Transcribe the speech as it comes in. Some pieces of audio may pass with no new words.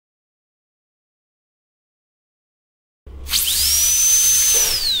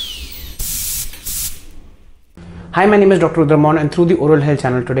Hi, my name is Dr. Rudra Mohan, and through the Oral Health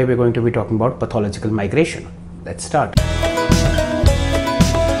channel today we're going to be talking about pathological migration. Let's start.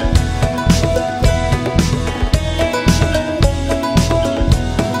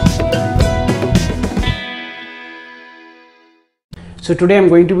 So today I'm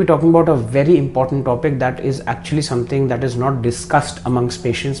going to be talking about a very important topic that is actually something that is not discussed amongst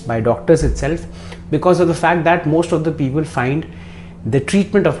patients by doctors itself, because of the fact that most of the people find the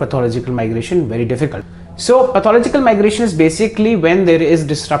treatment of pathological migration very difficult. So pathological migration is basically when there is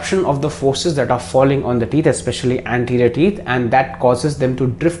disruption of the forces that are falling on the teeth, especially anterior teeth, and that causes them to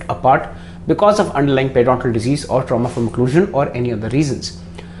drift apart because of underlying periodontal disease or trauma from occlusion or any other reasons.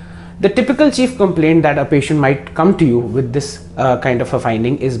 The typical chief complaint that a patient might come to you with this kind of a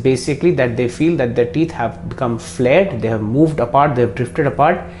finding is basically that they feel that their teeth have become flared, they have moved apart, they have drifted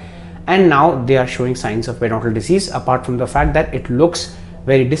apart, and now they are showing signs of periodontal disease, apart from the fact that it looks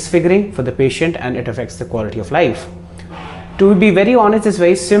very disfiguring for the patient and it affects the quality of life. To be very honest, it's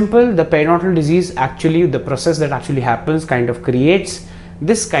very simple. The periodontal disease, actually the process that actually happens, kind of creates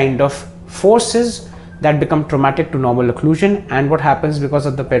this kind of forces that become traumatic to normal occlusion, and what happens because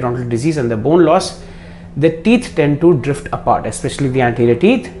of the periodontal disease and the bone loss, the teeth tend to drift apart, especially the anterior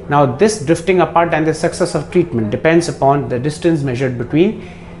teeth. Now this drifting apart and the success of treatment depends upon the distance measured between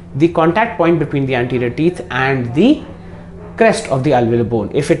the contact point between the anterior teeth and the crest of the alveolar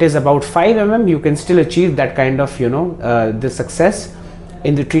bone. If it is about 5 mm, you can still achieve that kind of the success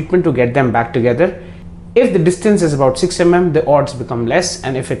in the treatment to get them back together. If the distance is about 6 mm, the odds become less,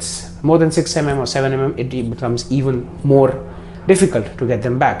 and if it's more than 6 mm or 7 mm, it becomes even more difficult to get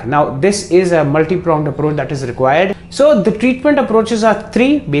them back. Now this is a multi-pronged approach that is required. So the treatment approaches are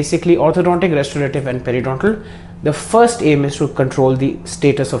 3, basically: orthodontic, restorative and periodontal. The first aim is to control the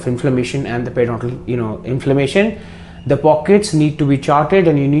status of inflammation and the periodontal inflammation. The pockets need to be charted,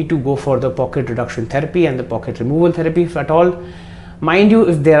 and you need to go for the pocket reduction therapy and the pocket removal therapy if at all. Mind you,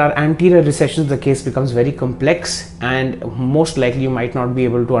 if there are anterior recessions, the case becomes very complex, and most likely you might not be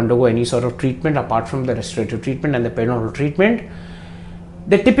able to undergo any sort of treatment apart from the restorative treatment and the periodontal treatment.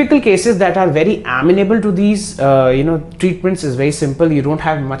 The typical cases that are very amenable to these treatments is very simple. You don't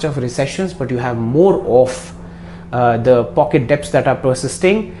have much of recessions, but you have more of the pocket depths that are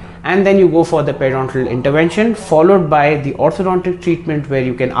persisting, and then you go for the periodontal intervention, followed by the orthodontic treatment, where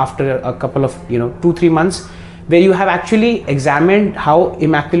you can, after a couple of 2-3 months, where you have actually examined how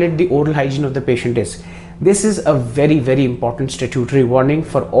immaculate the oral hygiene of the patient is. This is a very, very important statutory warning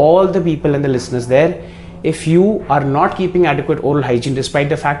for all the people and the listeners there. If you are not keeping adequate oral hygiene, despite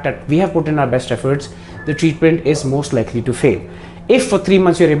the fact that we have put in our best efforts, the treatment is most likely to fail. If for 3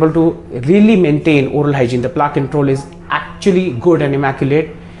 months you're able to really maintain oral hygiene, the plaque control is actually good and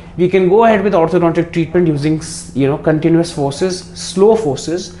immaculate, we can go ahead with orthodontic treatment using continuous forces, slow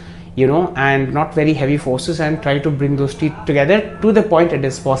forces, and not very heavy forces, and try to bring those teeth together to the point it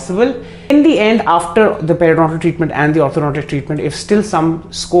is possible. In the end, after the periodontal treatment and the orthodontic treatment, if still some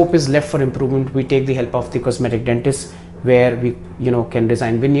scope is left for improvement, we take the help of the cosmetic dentist, where we can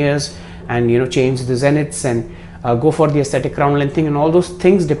design veneers and change the zeniths and go for the aesthetic crown lengthening and all those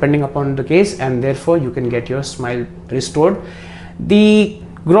things depending upon the case, and therefore you can get your smile restored. The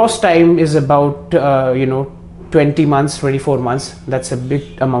gross time is about 20 months, 24 months. That's a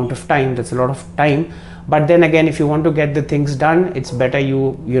big amount of time. That's a lot of time. But then again, if you want to get the things done, it's better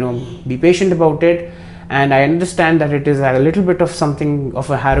you be patient about it. And I understand that it is a little bit of something of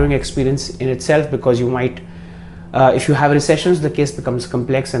a harrowing experience in itself, because you might if you have recessions, the case becomes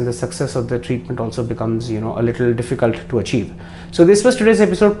complex, and the success of the treatment also becomes a little difficult to achieve. So this was today's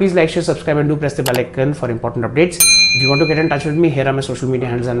episode. Please like, share, subscribe, and do press the bell icon for important updates. If you want to get in touch with me, here are my social media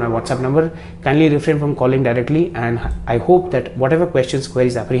handles and my WhatsApp number. Kindly refrain from calling directly, and I hope that whatever questions,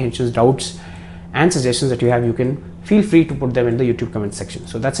 queries, apprehensions, doubts and suggestions that you have, you can feel free to put them in the YouTube comment section.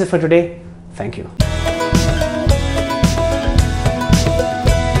 So that's it for today. Thank you.